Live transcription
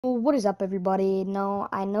Well, what is up, everybody? No,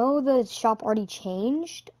 I know the shop already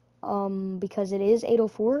changed, because it is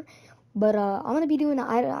 8:04, but I'm gonna be doing an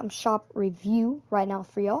item shop review right now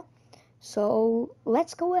for y'all. So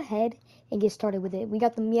let's go ahead and get started with it. We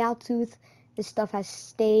got the Meowtooth. This stuff has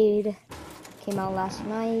stayed. Came out last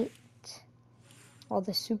night. All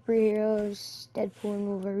the superheroes, Deadpool and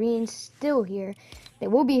Wolverine, still here. They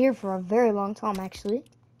will be here for a very long time, actually,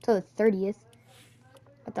 till the 30th.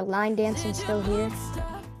 But the line dancing still here.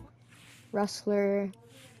 Rustler,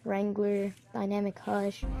 Wrangler, Dynamic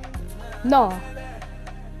Hush. No,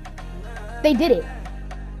 they did it,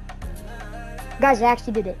 guys. They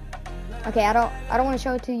actually did it. Okay, I don't want to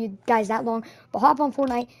show it to you guys that long, but hop on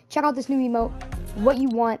Fortnite, check out this new emote. What you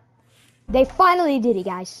want? They finally did it,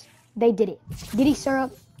 guys. They did it. Giddy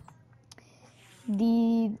Syrup.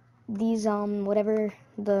 These whatever,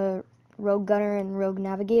 the Rogue Gunner and Rogue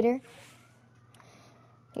Navigator.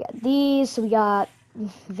 We got these. So we got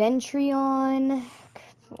Ventreon,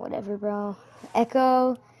 whatever, bro.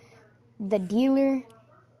 Echo, the Dealer,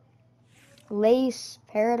 Lace,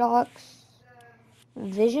 Paradox,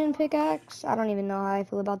 Vision pickaxe. I don't even know how I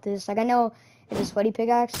feel about this. Like, I know it's a sweaty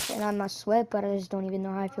pickaxe and I must sweat, but I just don't even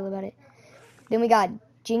know how I feel about it. Then we got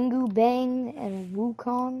Jingu Bang and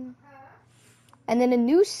Wukong. And then a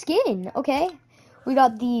new skin. Okay. We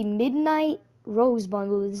got the Midnight Rose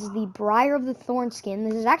bundle. This is the Briar of the Thorn skin.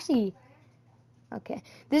 This is actually... Okay.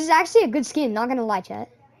 This is actually a good skin. Not gonna lie, chat.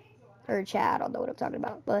 Or chat, I don't know what I'm talking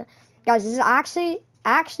about. But, guys, this is actually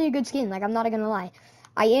a good skin. Like, I'm not gonna lie.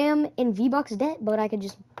 I am in V-Bucks debt, but I could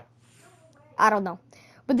just... I don't know.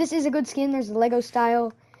 But this is a good skin. There's the Lego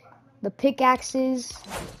style. The pickaxes.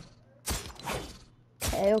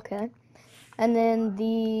 Okay. And then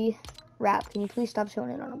the wrap. Can you please stop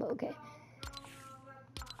showing it on a boat? Okay.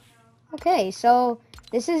 Okay, so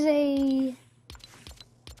this is a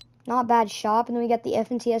not bad shop. And then we got the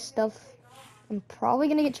FNTS stuff. I'm probably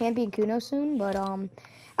going to get Champion Kuno soon, but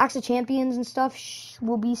Axe of Champions and stuff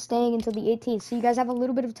will be staying until the 18th. So you guys have a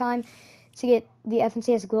little bit of time to get the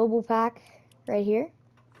FNTS Global Pack right here.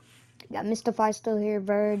 We got Mystify still here,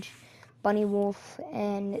 Verge, Bunny Wolf,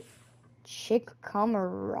 and Chick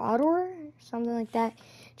Camarader, something like that.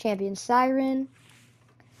 Champion Siren,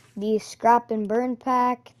 the Scrap and Burn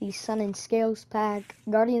Pack, the Sun and Scales Pack,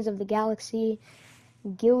 Guardians of the Galaxy,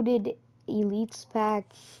 Gilded Elites Pack,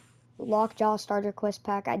 Lockjaw Starter Quest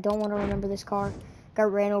Pack. I don't want to remember this car.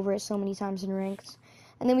 Got ran over it so many times in ranks.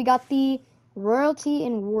 And then we got the Royalty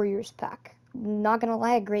and Warriors Pack. Not gonna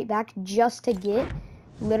lie, a great pack just to get.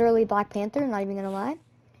 Literally Black Panther, not even gonna lie.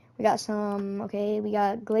 We got some, okay, we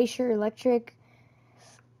got Glacier Electric,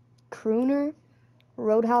 Crooner,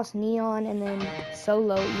 Roadhouse Neon, and then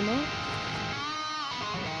Solo Emo.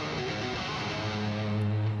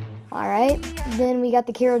 Alright, then we got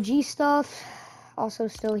the Karol G stuff. Also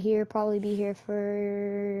still here, probably be here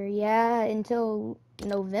for, yeah, until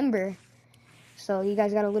November. So you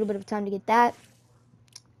guys got a little bit of time to get that.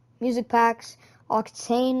 Music packs,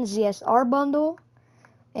 Octane ZSR bundle.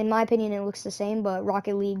 In my opinion, it looks the same, but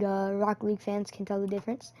Rocket League fans can tell the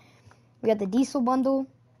difference. We got the Diesel bundle,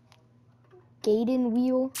 Gaiden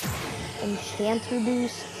wheel, Enchanter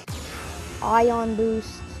boost, Ion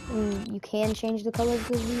boost. You can change the color of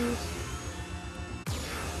the wheels.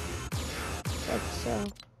 Like so.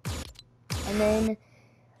 And then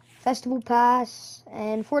Festival Pass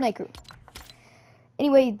and Fortnite Crew.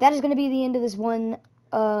 Anyway, that is going to be the end of this one.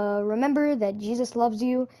 Remember that Jesus loves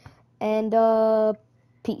you, and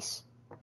peace.